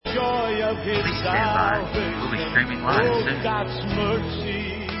of His Please stand by. We'll be streaming live soon. God's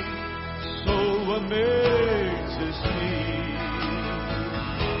mercy so amazes me.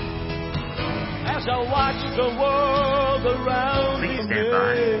 As I watch the world around me. Please stand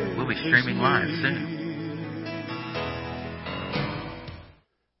by. We'll be streaming live soon.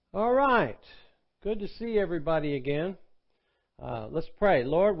 All right. Good to see everybody again. Let's pray.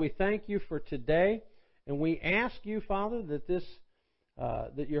 Lord, we thank you for today, and we ask you, Father, that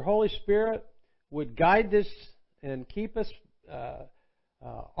that your Holy Spirit would guide this and keep us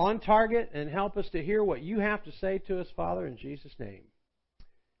on target and help us to hear what you have to say to us, Father, in Jesus' name.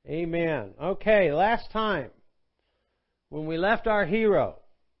 Amen. Okay, last time when we left our hero,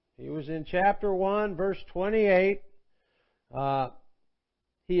 he was in chapter 1, verse 28.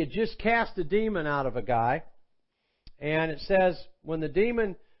 He had just cast a demon out of a guy. And it says, when the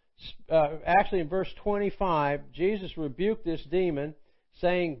demon, actually in verse 25, Jesus rebuked this demon,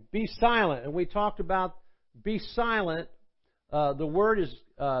 saying, "Be silent." And we talked about be silent. The word is,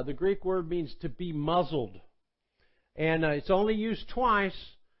 the Greek word means to be muzzled. And it's only used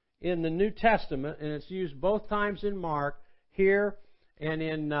twice in the New Testament, and it's used both times in Mark, here, and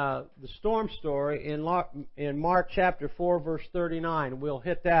in the storm story in Mark chapter 4, verse 39. We'll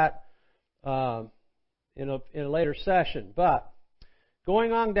hit that in a later session. But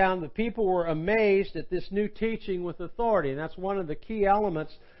going on down, the people were amazed at this new teaching with authority. And that's one of the key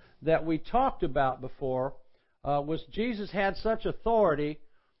elements that we talked about before, was Jesus had such authority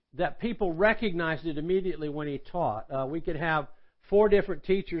that people recognized it immediately when he taught. We could have 4 different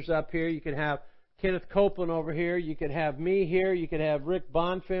teachers up here. You could have Kenneth Copeland over here. You could have me here. You could have Rick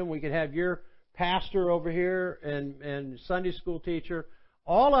Bonfim. We could have your pastor over here and Sunday school teacher.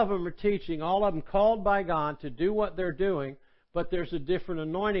 All of them are teaching, all of them called by God to do what they're doing, but there's a different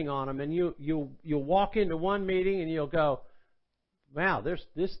anointing on them. And you'll walk into one meeting and you'll go, wow, there's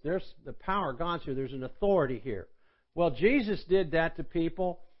the power of God's here. There's an authority here. Well, Jesus did that to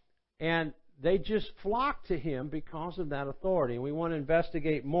people, and they just flocked to Him because of that authority. And we want to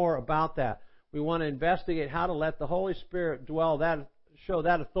investigate more about that. We want to investigate how to let the Holy Spirit show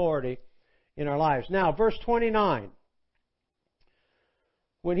that authority in our lives. Now, verse 29.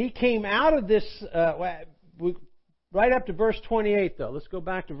 When he came out of this, right up to verse 28 though, let's go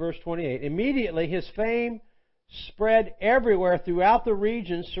back to verse 28. Immediately his fame spread everywhere throughout the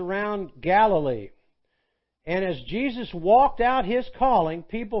region surrounding Galilee. And as Jesus walked out his calling,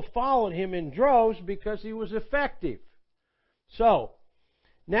 people followed him in droves because he was effective. So,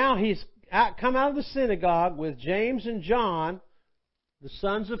 now he's come out of the synagogue with James and John, the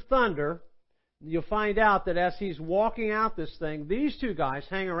sons of thunder. You'll find out that as he's walking out this thing, these 2 guys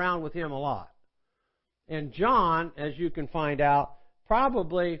hang around with him a lot. And John, as you can find out,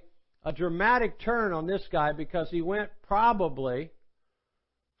 probably a dramatic turn on this guy, because he went probably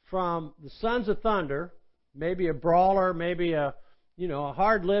from the sons of thunder, maybe a brawler, maybe a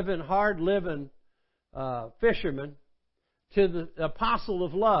hard-living fisherman, to the apostle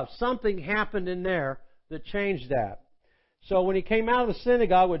of love. Something happened in there that changed that. So when he came out of the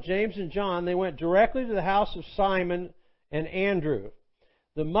synagogue with James and John, they went directly to the house of Simon and Andrew.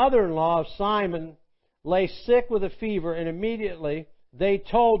 The mother-in-law of Simon lay sick with a fever, and immediately they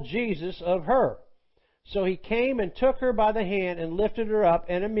told Jesus of her. So he came and took her by the hand and lifted her up,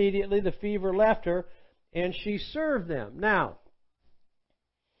 and immediately the fever left her, and she served them. Now,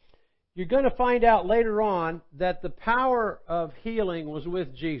 you're going to find out later on that the power of healing was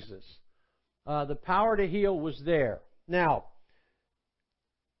with Jesus. The power to heal was there. Now,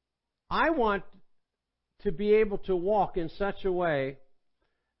 I want to be able to walk in such a way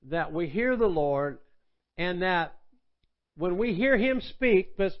that we hear the Lord, and that when we hear Him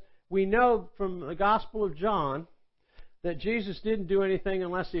speak, because we know from the Gospel of John that Jesus didn't do anything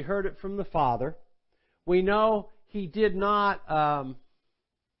unless He heard it from the Father. We know He did not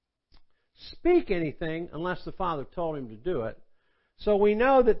speak anything unless the Father told Him to do it. So we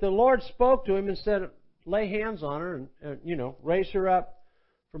know that the Lord spoke to Him and said, lay hands on her and raise her up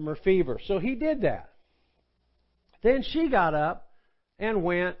from her fever. So He did that. Then she got up and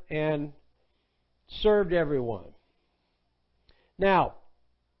went and served everyone. Now,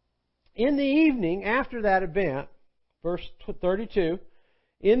 in the evening after that event, verse 32,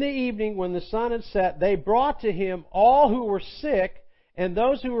 in the evening when the sun had set, they brought to Him all who were sick and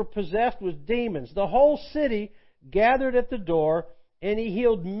those who were possessed with demons. The whole city gathered at the door, and He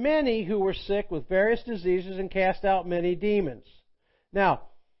healed many who were sick with various diseases and cast out many demons. Now,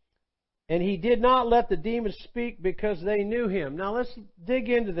 and He did not let the demons speak because they knew Him. Now let's dig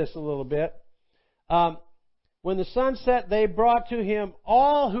into this a little bit. When the sun set, they brought to Him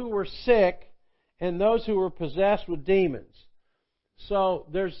all who were sick and those who were possessed with demons. So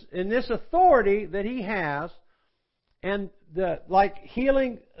there's in this authority that he has, and like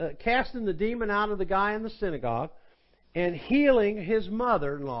healing, casting the demon out of the guy in the synagogue, and healing his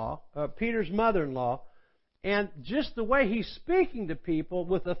mother-in-law, Peter's mother-in-law, and just the way he's speaking to people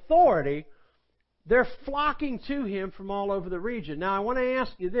with authority, they're flocking to him from all over the region. Now I want to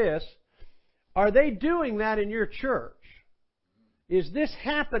ask you this: are they doing that in your church? Is this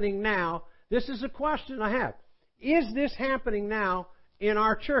happening now? This is a question I have. Is this happening now in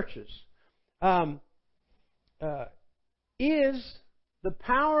our churches? Is the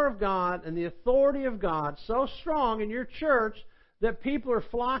power of God and the authority of God so strong in your church that people are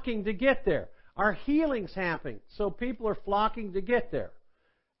flocking to get there? Are healings happening so people are flocking to get there?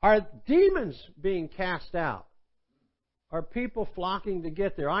 Are demons being cast out? Are people flocking to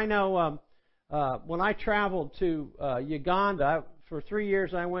get there? I know when I traveled to Uganda, for 3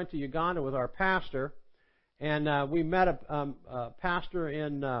 years I went to Uganda with our pastor, and we met a pastor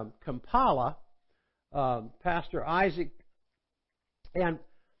in Kampala, Pastor Isaac, and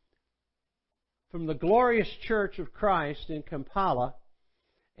from the Glorious Church of Christ in Kampala.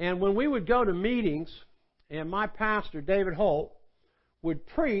 And when we would go to meetings, and my pastor, David Holt, would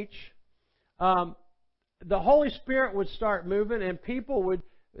preach, the Holy Spirit would start moving, and people would,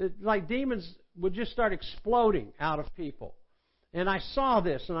 like demons, would just start exploding out of people. And I saw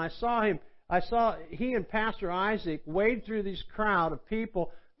this, and I saw he and Pastor Isaac wade through this crowd of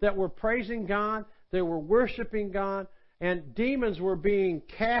people that were praising God, they were worshiping God, and demons were being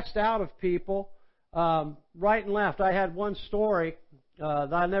cast out of people right and left. I had one story that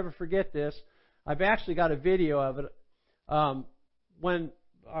I'll never forget this. I've actually got a video of it. When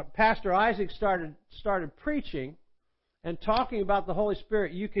Pastor Isaac started preaching and talking about the Holy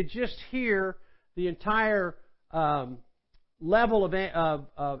Spirit, you could just hear the entire level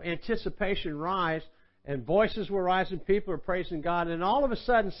of anticipation rise, and voices were rising, people were praising God, and all of a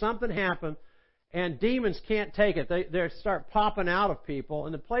sudden something happened, and demons can't take it. They start popping out of people,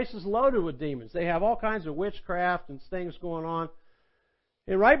 and the place is loaded with demons. They have all kinds of witchcraft and things going on.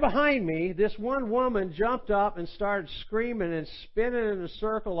 And right behind me, this one woman jumped up and started screaming and spinning in a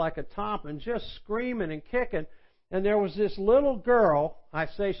circle like a top and just screaming and kicking. And there was this little girl. I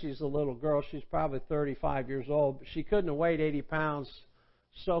say she's a little girl. She's probably 35 years old. But she couldn't have weighed 80 pounds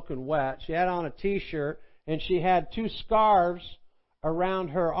soaking wet. She had on a T-shirt, and she had 2 scarves around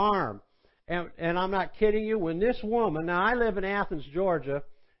her arm. And I'm not kidding you. When this woman, now I live in Athens, Georgia,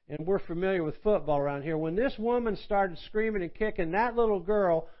 and we're familiar with football around here. When this woman started screaming and kicking, that little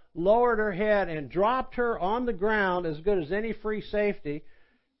girl lowered her head and dropped her on the ground as good as any free safety,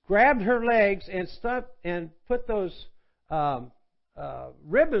 grabbed her legs and put those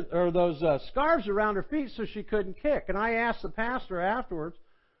ribbons or those scarves around her feet so she couldn't kick. And I asked the pastor afterwards,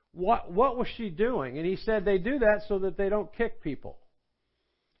 what was she doing? And he said they do that so that they don't kick people.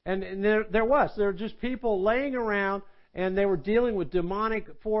 And there were just people laying around, and they were dealing with demonic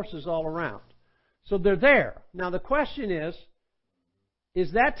forces all around. So they're there. Now the question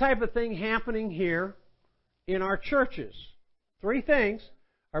is that type of thing happening here in our churches? 3 things.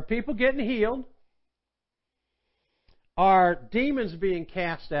 Are people getting healed? Are demons being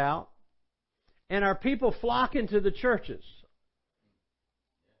cast out? And are people flocking to the churches?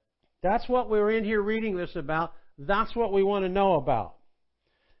 That's what we're in here reading this about. That's what we want to know about.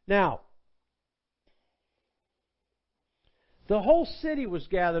 Now, the whole city was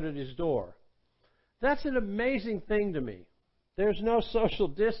gathered at his door. That's an amazing thing to me. There's no social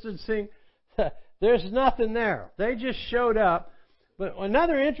distancing. There's nothing there. They just showed up. But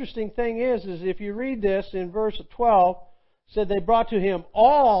another interesting thing is if you read this in verse 12, it said they brought to him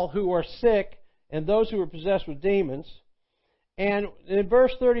all who were sick and those who were possessed with demons. And in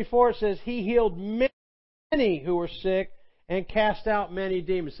verse 34 it says he healed many who were sick and cast out many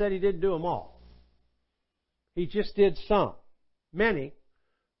demons. It said he didn't do them all. He just did some. Many,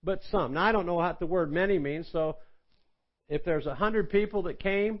 but some. Now I don't know what the word many means, so if there's 100 people that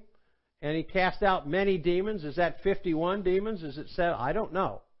came and he cast out many demons, is that 51 demons? Is it 7? I don't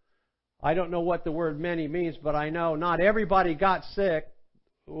know. I don't know what the word many means, but I know not everybody got sick,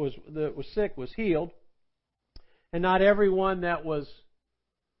 that was sick was healed, and not everyone that was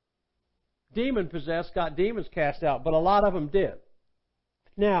demon possessed got demons cast out, but a lot of them did.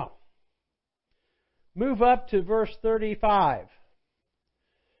 Now, move up to verse 35.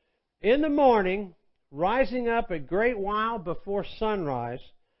 In the morning, rising up a great while before sunrise,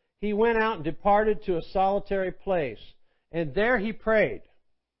 he went out and departed to a solitary place, and there he prayed.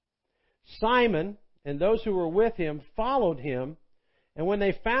 Simon and those who were with him followed him, and when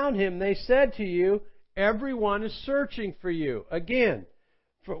they found him, they said to you, everyone is searching for you. Again,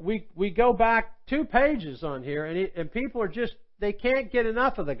 we go back 2 pages on here, and people are just they can't get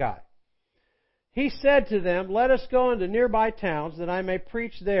enough of the guy. He said to them, "Let us go into nearby towns that I may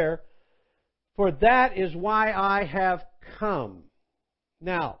preach there, for that is why I have come."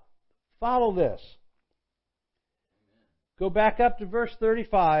 Now, follow this. Go back up to verse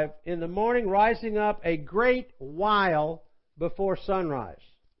 35. In the morning, rising up a great while before sunrise.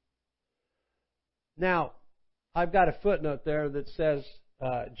 Now, I've got a footnote there that says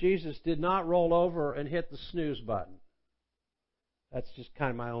Jesus did not roll over and hit the snooze button. That's just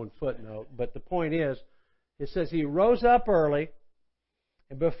kind of my own footnote. But the point is, it says he rose up early,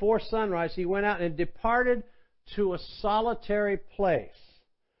 and before sunrise he went out and departed to a solitary place.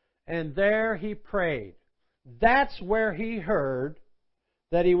 And there he prayed. That's where he heard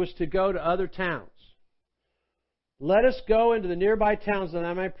that he was to go to other towns. Let us go into the nearby towns that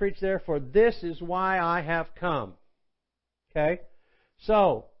I may preach there, for this is why I have come. Okay?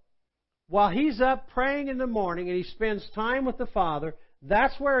 So, while he's up praying in the morning and he spends time with the Father,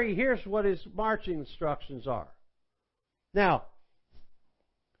 that's where he hears what his marching instructions are. Now,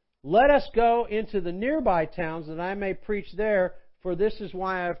 let us go into the nearby towns that I may preach there, for this is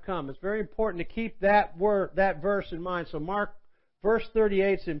why I have come. It's very important to keep that verse in mind. So mark verse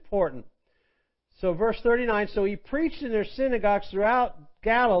 38 is important. So verse 39, so he preached in their synagogues throughout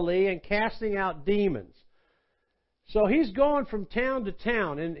Galilee and casting out demons. So he's going from town to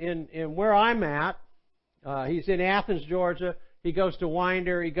town. In where I'm at, he's in Athens, Georgia. He goes to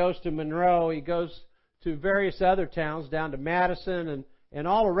Winder. He goes to Monroe. He goes to various other towns down to Madison and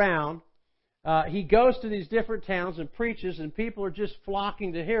all around. He goes to these different towns and preaches, and people are just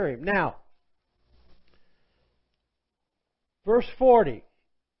flocking to hear him. Now, verse 40.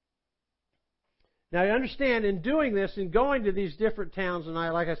 Now, you understand, in doing this, in going to these different towns, and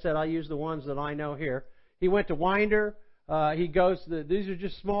like I said, I use the ones that I know here. He went to Winder. He goes to these are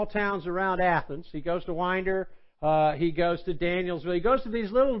just small towns around Athens. He goes to Winder. He goes to Danielsville. He goes to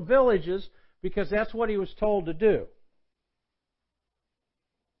these little villages because that's what he was told to do.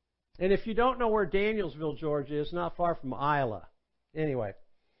 And if you don't know where Danielsville, Georgia is, not far from Isla. Anyway,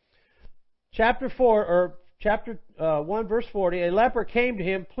 chapter 1, verse 40, a leper came to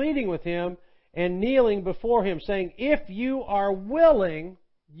him, pleading with him and kneeling before him, saying, "If you are willing,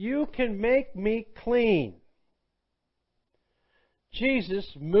 you can make me clean."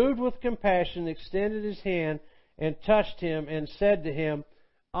 Jesus, moved with compassion, extended his hand and touched him and said to him,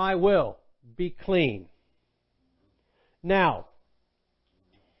 "I will be clean." Now,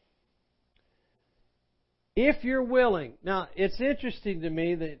 if you're willing. Now, it's interesting to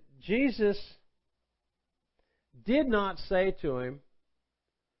me that Jesus did not say to him,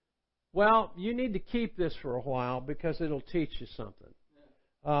 "Well, you need to keep this for a while because it'll teach you something."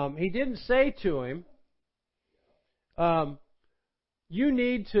 He didn't say to him, "You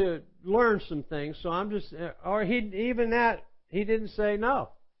need to learn some things, so I'm just," or he didn't say, "No.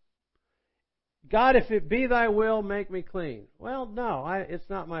 God, if it be thy will, make me clean." Well, no, it's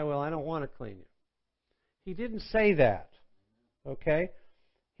not my will. I don't want to clean you. He didn't say that. Okay?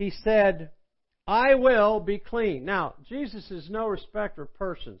 He said, "I will be clean." Now, Jesus is no respecter of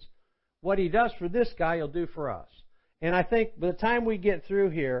persons. What he does for this guy, he'll do for us. And I think by the time we get through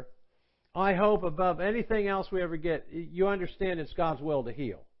here, I hope above anything else we ever get, you understand it's God's will to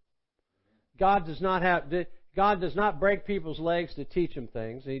heal. God does not break people's legs to teach them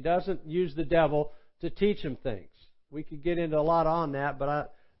things. He doesn't use the devil to teach them things. We could get into a lot on that,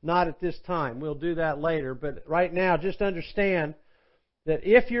 but not at this time. We'll do that later. But right now, just understand that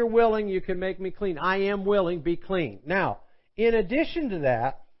if you're willing, you can make me clean. I am willing, be clean. Now, in addition to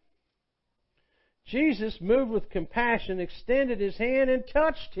that, Jesus, moved with compassion, extended his hand and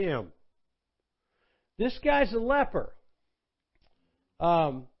touched him. This guy's a leper.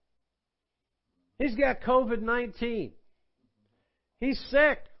 He's got COVID-19. He's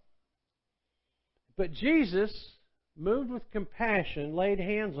sick. But Jesus, moved with compassion, laid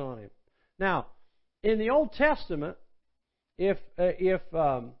hands on him. Now, in the Old Testament, if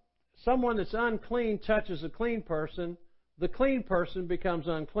someone that's unclean touches a clean person, the clean person becomes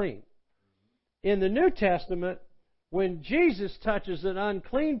unclean. In the New Testament, when Jesus touches an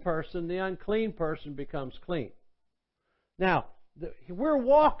unclean person, the unclean person becomes clean. Now,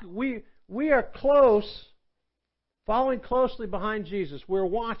 we are close, following closely behind Jesus. We're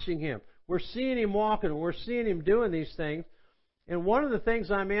watching him. We're seeing him walking. We're seeing him doing these things. And one of the things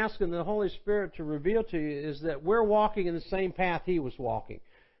I'm asking the Holy Spirit to reveal to you is that we're walking in the same path he was walking.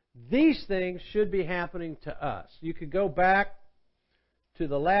 These things should be happening to us. You could go back to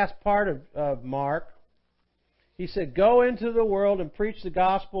the last part of Mark. He said, "Go into the world and preach the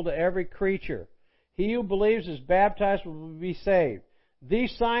gospel to every creature. He who believes is baptized will be saved.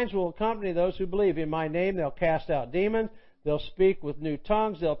 These signs will accompany those who believe. In my name they'll cast out demons. They'll speak with new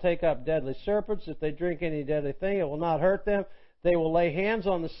tongues. They'll take up deadly serpents. If they drink any deadly thing, it will not hurt them. They will lay hands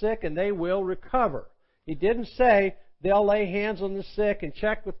on the sick and they will recover. He didn't say they'll lay hands on the sick and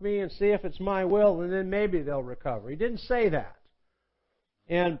check with me and see if it's my will and then maybe they'll recover. He didn't say that.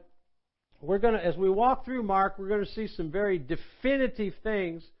 And we're going to, as we walk through Mark, we're going to see some very definitive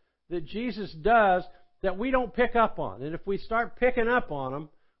things that Jesus does that we don't pick up on. And if we start picking up on them,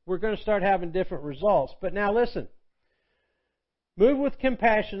 we're going to start having different results. But now listen. Move with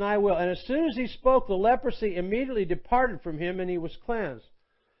compassion, I will. And as soon as he spoke, the leprosy immediately departed from him and he was cleansed.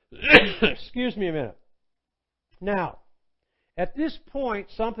 Excuse me a minute. Now, at this point,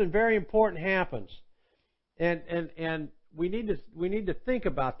 something very important happens. And we need to think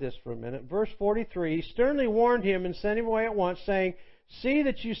about this for a minute. Verse 43, he sternly warned him and sent him away at once, saying, see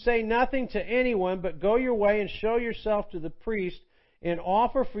that you say nothing to anyone, but go your way and show yourself to the priest and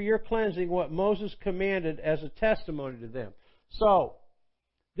offer for your cleansing what Moses commanded as a testimony to them. So,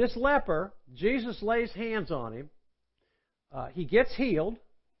 this leper, Jesus lays hands on him. He gets healed.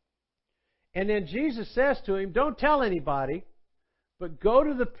 And then Jesus says to him, don't tell anybody, but go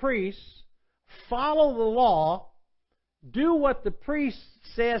to the priests, follow the law, do what the priest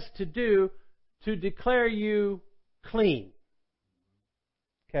says to do to declare you clean.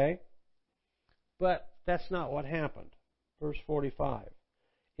 Okay? But that's not what happened. Verse 45.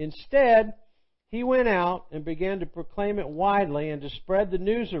 Instead, he went out and began to proclaim it widely and to spread the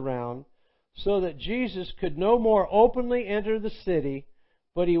news around so that Jesus could no more openly enter the city,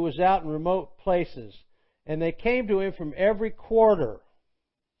 but he was out in remote places. And they came to him from every quarter.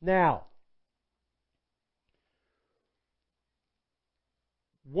 Now,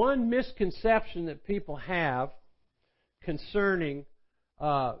 one misconception that people have concerning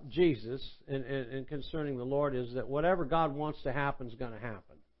Jesus and concerning the Lord is that whatever God wants to happen is going to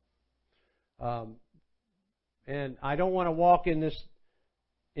happen. And I don't want to walk in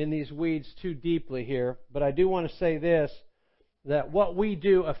these weeds too deeply here, but I do want to say this, that what we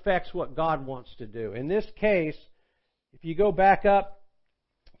do affects what God wants to do. In this case, if you go back up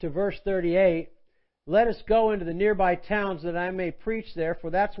to verse 38, let us go into the nearby towns that I may preach there,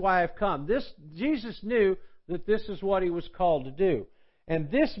 for that's why I've come. Jesus knew that this is what he was called to do.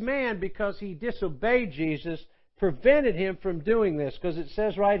 And this man, because he disobeyed Jesus, prevented him from doing this. Because it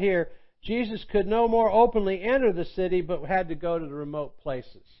says right here, Jesus could no more openly enter the city, but had to go to the remote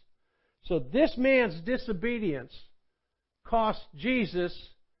places. So this man's disobedience cost Jesus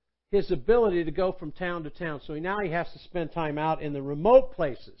his ability to go from town to town. So now he has to spend time out in the remote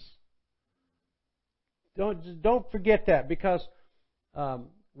places. Don't forget that, because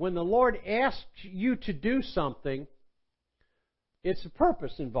when the Lord asks you to do something, it's a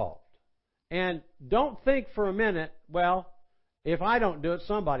purpose involved. And don't think for a minute, well, if I don't do it,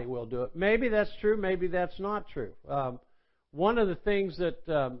 somebody will do it. Maybe that's true, maybe that's not true. One of the things that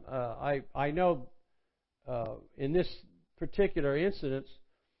I know in this particular incident,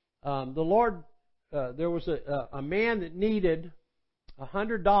 the Lord, there was a man that needed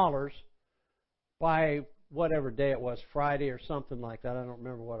 $100 by whatever day it was, Friday or something like that. I don't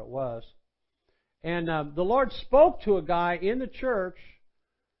remember what it was. And the Lord spoke to a guy in the church,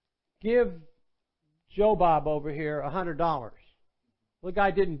 give Joe Bob over here $100. Well, the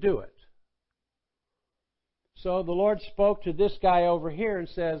guy didn't do it. So the Lord spoke to this guy over here and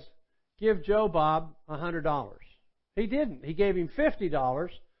says, give Joe Bob $100. He didn't. He gave him $50,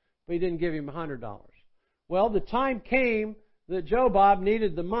 but he didn't give him $100. Well, the time came that Joe Bob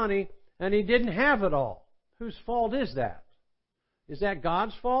needed the money, and he didn't have it all. Whose fault is that? Is that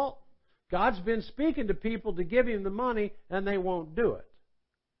God's fault? God's been speaking to people to give him the money, and they won't do it.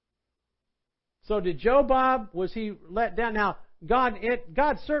 So did Joe Bob, was he let down? Now,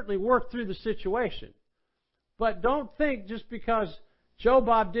 God certainly worked through the situation. But don't think just because Joe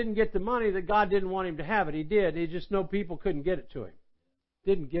Bob didn't get the money that God didn't want him to have it. He did. He just know people couldn't get it to him.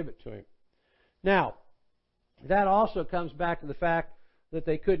 Didn't give it to him. Now, that also comes back to the fact that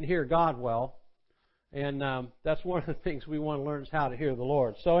they couldn't hear God well. And that's one of the things we want to learn is how to hear the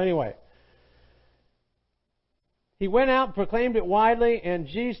Lord. So anyway, he went out and proclaimed it widely, and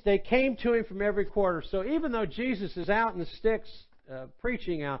they came to him from every quarter. So even though Jesus is out in the sticks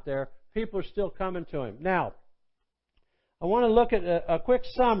preaching out there, people are still coming to him. Now, I want to look at a quick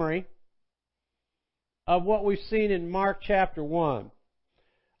summary of what we've seen in Mark chapter 1.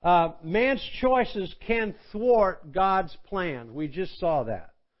 Man's choices can thwart God's plan. We just saw that.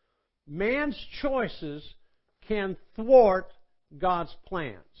 Man's choices can thwart God's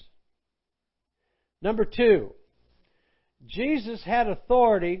plans. Number 2, Jesus had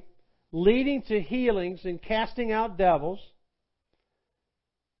authority leading to healings and casting out devils.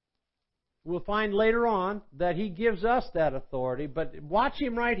 we'll find later on that He gives us that authority. But watch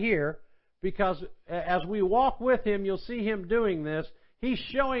Him right here, because as we walk with Him, you'll see Him doing this. He's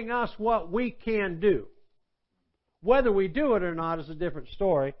showing us what we can do. Whether we do it or not is a different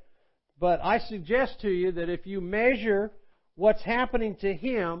story. But I suggest to you that if you measure what's happening to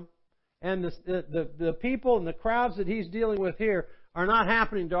Him, and the people and the crowds that He's dealing with here are not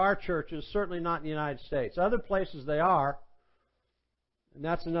happening to our churches, certainly not in the United States. Other places they are, and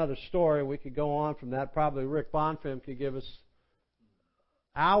that's another story. We could go on from that. Probably Rick Bonfim could give us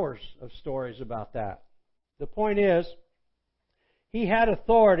hours of stories about that. The point is, He had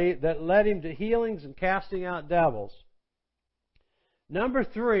authority that led Him to healings and casting out devils. Number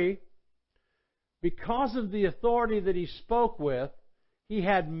 3, because of the authority that He spoke with, He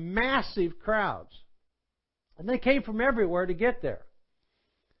had massive crowds. And they came from everywhere to get there.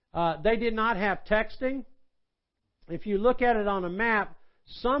 They did not have texting. If you look at it on a map,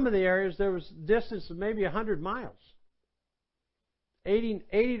 some of the areas there was distance of maybe 100 miles. 80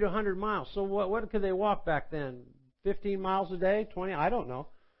 to 100 miles. So what could they walk back then? 15 miles a day? 20? I don't know.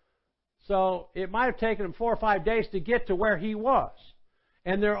 So it might have taken them 4 or 5 days to get to where He was.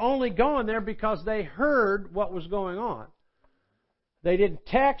 And they're only going there because they heard what was going on. They didn't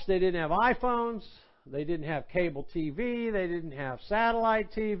text. They didn't have iPhones. They didn't have cable TV. They didn't have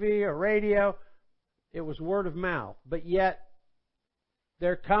satellite TV or radio. It was word of mouth. But yet,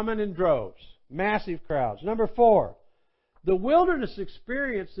 they're coming in droves. Massive crowds. Number 4, the wilderness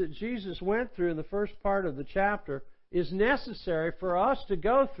experience that Jesus went through in the first part of the chapter is necessary for us to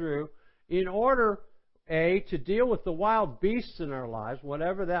go through in order, A, to deal with the wild beasts in our lives,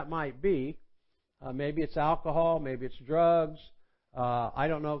 whatever that might be. Maybe it's alcohol, maybe it's drugs. I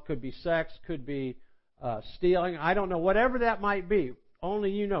don't know, it could be sex, could be stealing. I don't know, whatever that might be.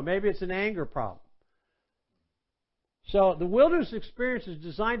 Only you know. Maybe it's an anger problem. So the wilderness experience is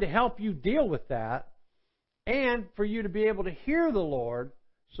designed to help you deal with that and for you to be able to hear the Lord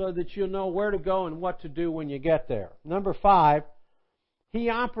so that you'll know where to go and what to do when you get there. Number 5, He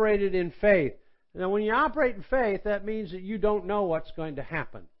operated in faith. Now, when you operate in faith, that means that you don't know what's going to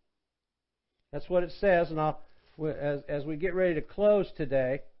happen. That's what it says, and as we get ready to close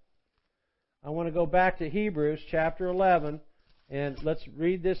today, I want to go back to Hebrews chapter 11, and let's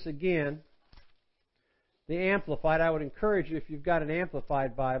read this again. The Amplified. I would encourage you, if you've got an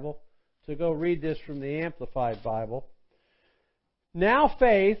Amplified Bible, to go read this from the Amplified Bible. Now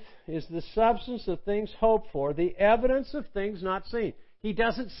faith is the substance of things hoped for, the evidence of things not seen. He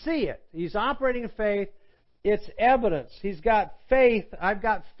doesn't see it. He's operating in faith. It's evidence. He's got faith. I've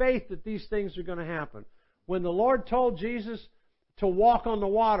got faith that these things are going to happen. When the Lord told Jesus to walk on the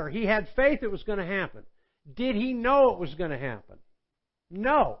water, He had faith it was going to happen. Did He know it was going to happen?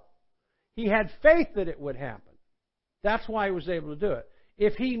 No. He had faith that it would happen. That's why He was able to do it.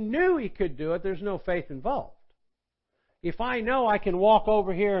 If He knew He could do it, there's no faith involved. If I know I can walk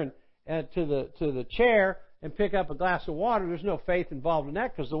over here and to the chair and pick up a glass of water, there's no faith involved in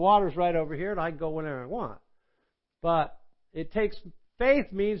that because the water's right over here and I can go whenever I want. But it takes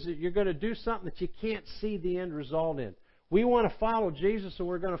faith means that you're going to do something that you can't see the end result in. We want to follow Jesus, and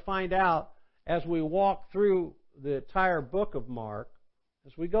we're going to find out as we walk through the entire book of Mark.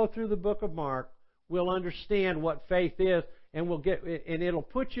 As we go through the book of Mark, we'll understand what faith is, and it'll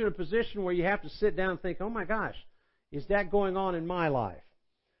put you in a position where you have to sit down and think, oh my gosh, is that going on in my life?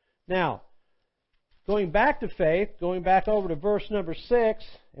 Now, going back to faith, going back over to verse number 6,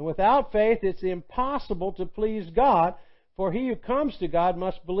 and without faith it's impossible to please God, for he who comes to God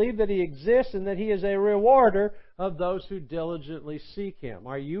must believe that He exists and that He is a rewarder of those who diligently seek Him.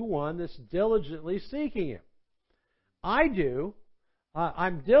 Are you one that's diligently seeking Him? I do.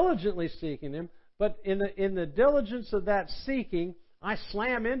 I'm diligently seeking Him, but in the diligence of that seeking, I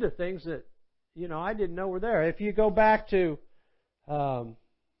slam into things that, I didn't know were there. If you go back to kind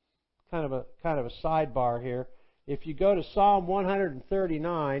of a sidebar here, if you go to Psalm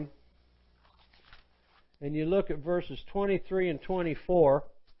 139 and you look at verses 23 and 24,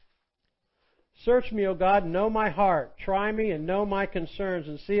 search me, O God, and know my heart. Try me and know my concerns,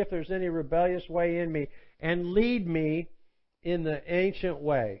 and see if there's any rebellious way in me, and lead me in the ancient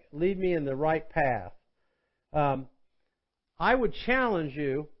way. Lead me in the right path. I would challenge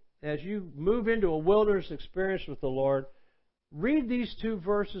you, as you move into a wilderness experience with the Lord, read these 2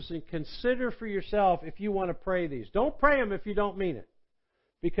 verses and consider for yourself if you want to pray these. Don't pray them if you don't mean it.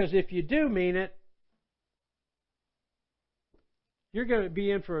 Because if you do mean it, you're going to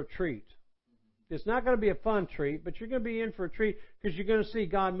be in for a treat. It's not going to be a fun treat, but you're going to be in for a treat because you're going to see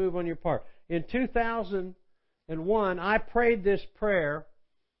God move on your part. In 2001, I prayed this prayer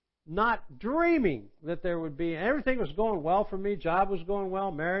not dreaming that there would be. Everything was going well for me. Job was going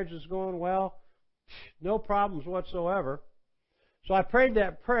well. Marriage was going well. No problems whatsoever. So I prayed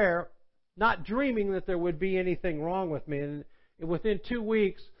that prayer, not dreaming that there would be anything wrong with me. And within 2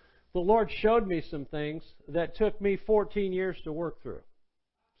 weeks, the Lord showed me some things that took me 14 years to work through.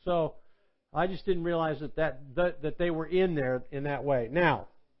 So I just didn't realize that they were in there in that way. Now,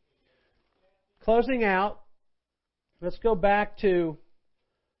 closing out, let's go back to,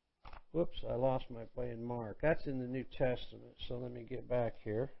 whoops, I lost my way in Mark. That's in the New Testament, so let me get back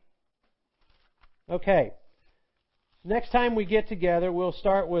here. Okay. Next time we get together, we'll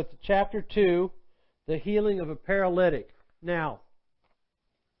start with chapter 2, the healing of a paralytic. Now,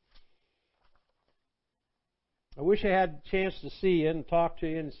 I wish I had a chance to see you and talk to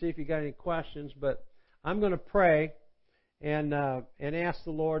you and see if you got any questions, but I'm going to pray and ask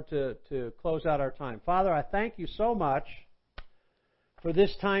the Lord to close out our time. Father, I thank you so much for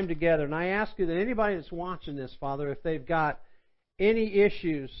this time together, and I ask you that anybody that's watching this, Father, if they've got any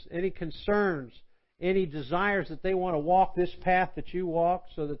issues, any concerns, any desires that they want to walk this path that you walk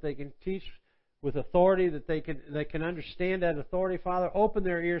so that they can teach with authority, that they can understand that authority, Father, open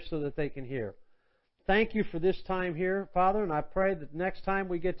their ears so that they can hear. Thank you for this time here, Father, and I pray that next time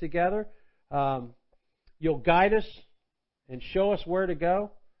we get together, you'll guide us and show us where to go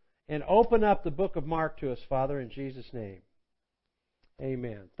and open up the book of Mark to us, Father, in Jesus' name.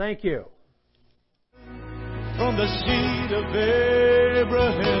 Amen. Thank you. From the seed of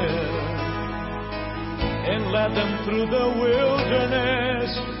Abraham and led them through the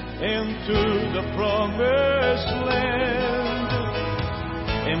wilderness into the promised land.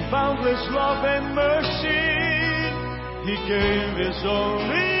 In boundless love and mercy, He gave His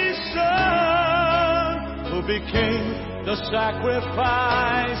only Son, who became the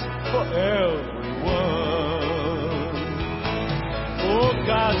sacrifice for everyone. Oh,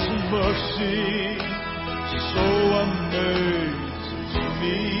 God's mercy so amazes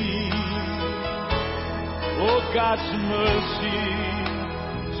me. Oh, God's mercy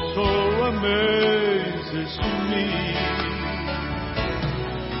so amazes me.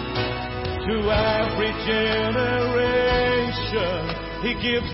 To every generation He gives